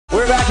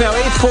now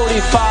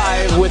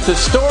 8:45 with the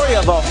story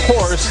of a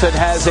horse that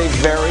has a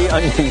very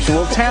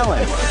unusual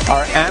talent.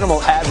 Our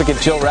animal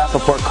advocate Jill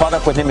Rappaport caught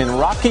up with him in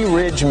Rocky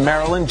Ridge,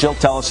 Maryland. Jill,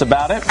 tell us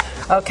about it.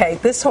 Okay,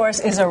 this horse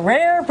is a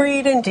rare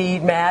breed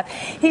indeed, Matt.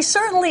 He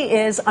certainly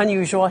is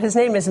unusual. His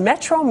name is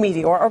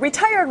Meteor, a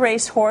retired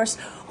racehorse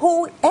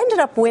who ended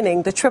up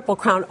winning the Triple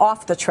Crown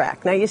off the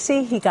track. Now, you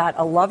see, he got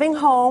a loving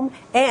home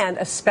and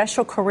a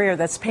special career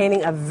that's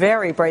painting a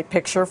very bright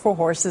picture for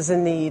horses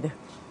in need.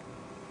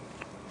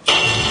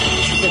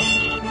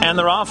 And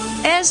they're off.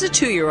 As a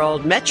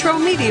 2-year-old,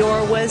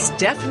 Meteor was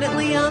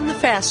definitely on the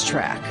fast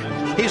track.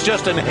 He's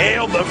just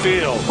inhaled the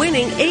field.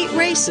 Winning 8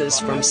 races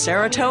from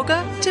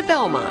Saratoga to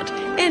Belmont,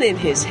 and in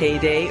his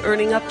heyday,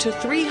 earning up to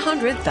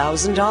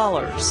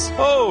 $300,000.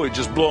 Oh, he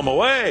just blew him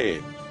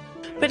away.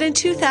 But in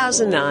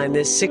 2009,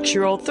 this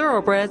 6-year-old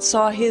thoroughbred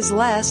saw his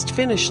last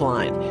finish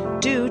line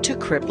due to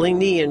crippling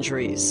knee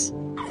injuries.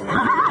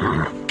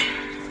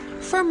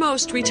 For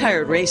most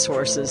retired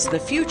racehorses, the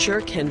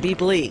future can be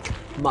bleak,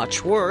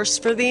 much worse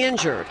for the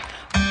injured.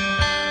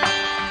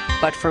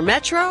 But for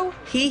Metro,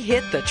 he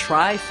hit the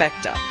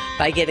trifecta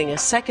by getting a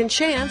second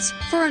chance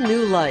for a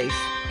new life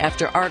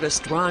after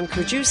artist Ron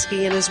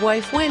Krajewski and his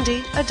wife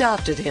Wendy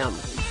adopted him.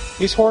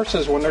 These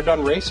horses, when they're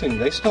done racing,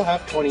 they still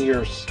have 20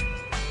 years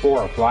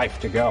more of life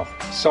to go.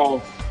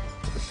 So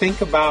think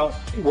about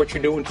what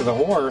you're doing to the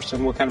horse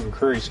and what kind of a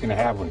career he's going to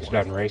have when he's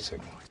done racing.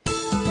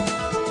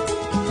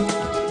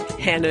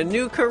 And a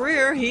new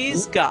career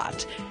he's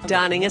got,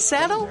 donning a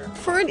saddle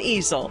for an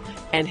easel.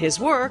 And his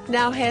work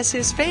now has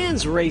his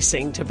fans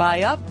racing to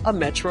buy up a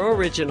Metro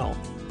original.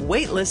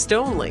 Waitlist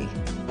only.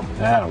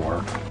 That'll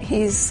work.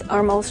 He's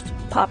our most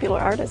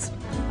popular artist.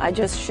 I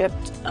just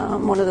shipped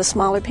one of the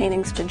smaller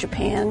paintings to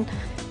Japan,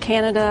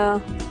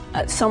 Canada,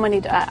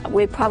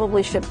 we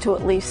probably shipped to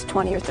at least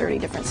 20 or 30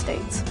 different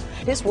states.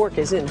 His work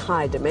is in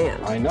high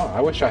demand. I know. I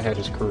wish I had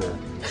his career.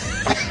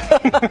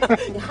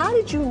 How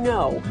did you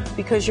know,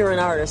 because you're an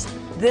artist,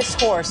 this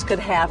horse could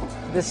have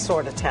this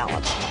sort of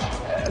talent?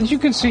 As you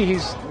can see,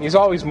 he's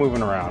always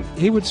moving around.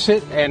 He would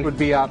sit and would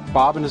be out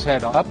bobbing his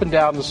head up and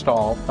down the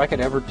stall. If I could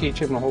ever teach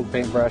him to hold a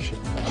paintbrush,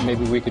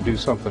 maybe we could do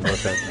something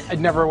with it. I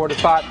never would have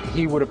thought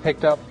he would have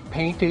picked up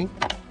painting.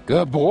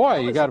 Good boy,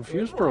 you got a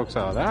few strokes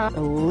out of that. A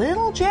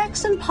little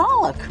Jackson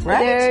Pollock,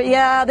 right?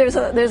 There's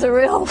a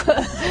real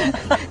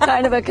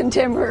kind of a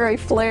contemporary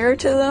flair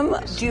to them.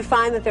 Do you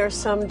find that there are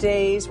some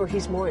days where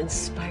he's more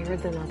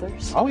inspired than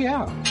others? Oh,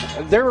 yeah.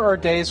 There are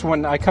days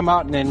when I come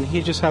out and then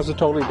he just has a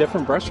totally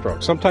different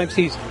breaststroke. Sometimes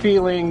he's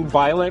feeling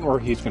violent where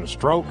he's going to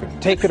stroke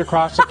and take it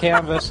across the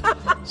canvas.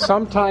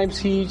 Sometimes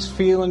he's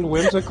feeling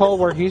whimsical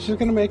where he's just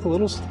going to make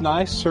little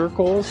nice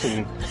circles.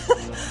 And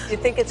you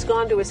think it's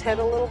gone to his head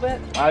a little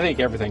bit? I think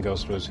everything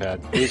goes to his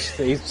head. He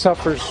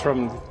suffers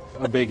from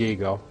a big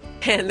ego.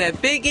 And that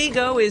big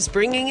ego is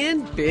bringing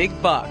in big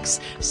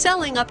bucks,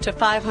 selling up to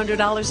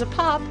 $500 a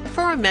pop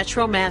for a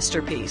Metro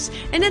masterpiece.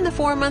 And in the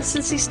 4 months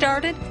since he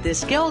started,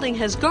 this gelding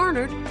has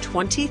garnered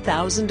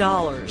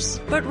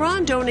 $20,000. But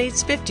Ron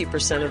donates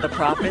 50% of the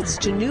profits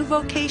to New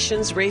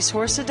Vocations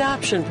Racehorse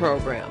Adoption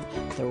program.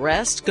 The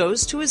rest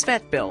goes to his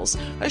vet bills,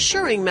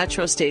 assuring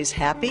Metro stays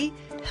happy,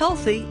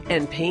 healthy,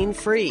 and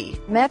pain-free.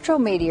 Metro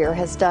Meteor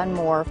has done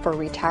more for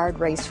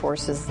retired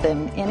racehorses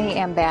than any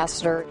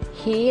ambassador.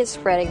 He is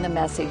spreading the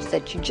message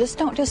that you just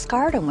don't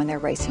discard them when their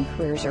racing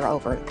careers are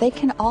over. They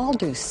can all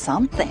do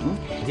something.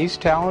 He's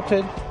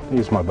talented.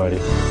 He's my buddy.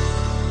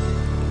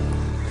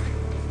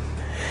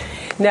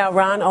 Now,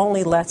 Ron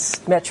only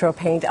lets Metro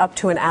paint up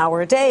to an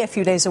hour a day, a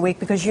few days a week,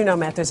 because you know,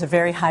 Matt, there's a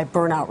very high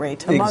burnout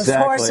rate amongst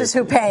horses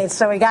who paint,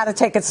 so we got to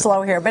take it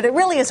slow here. But it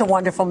really is a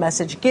wonderful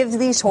message. Give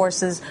these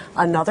horses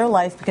another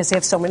life because they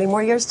have so many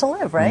more years to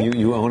live, right?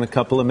 You own a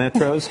couple of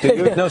Metros, do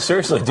you? No,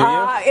 seriously, do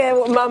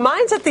you?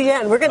 Mine's at the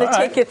end. We're going to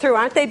take you through.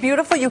 Aren't they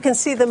beautiful? You can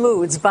see the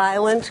moods: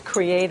 violent,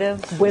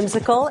 creative,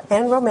 whimsical,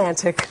 and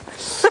romantic.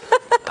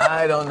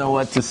 I don't know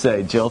what to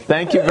say, Jill.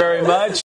 Thank you very much.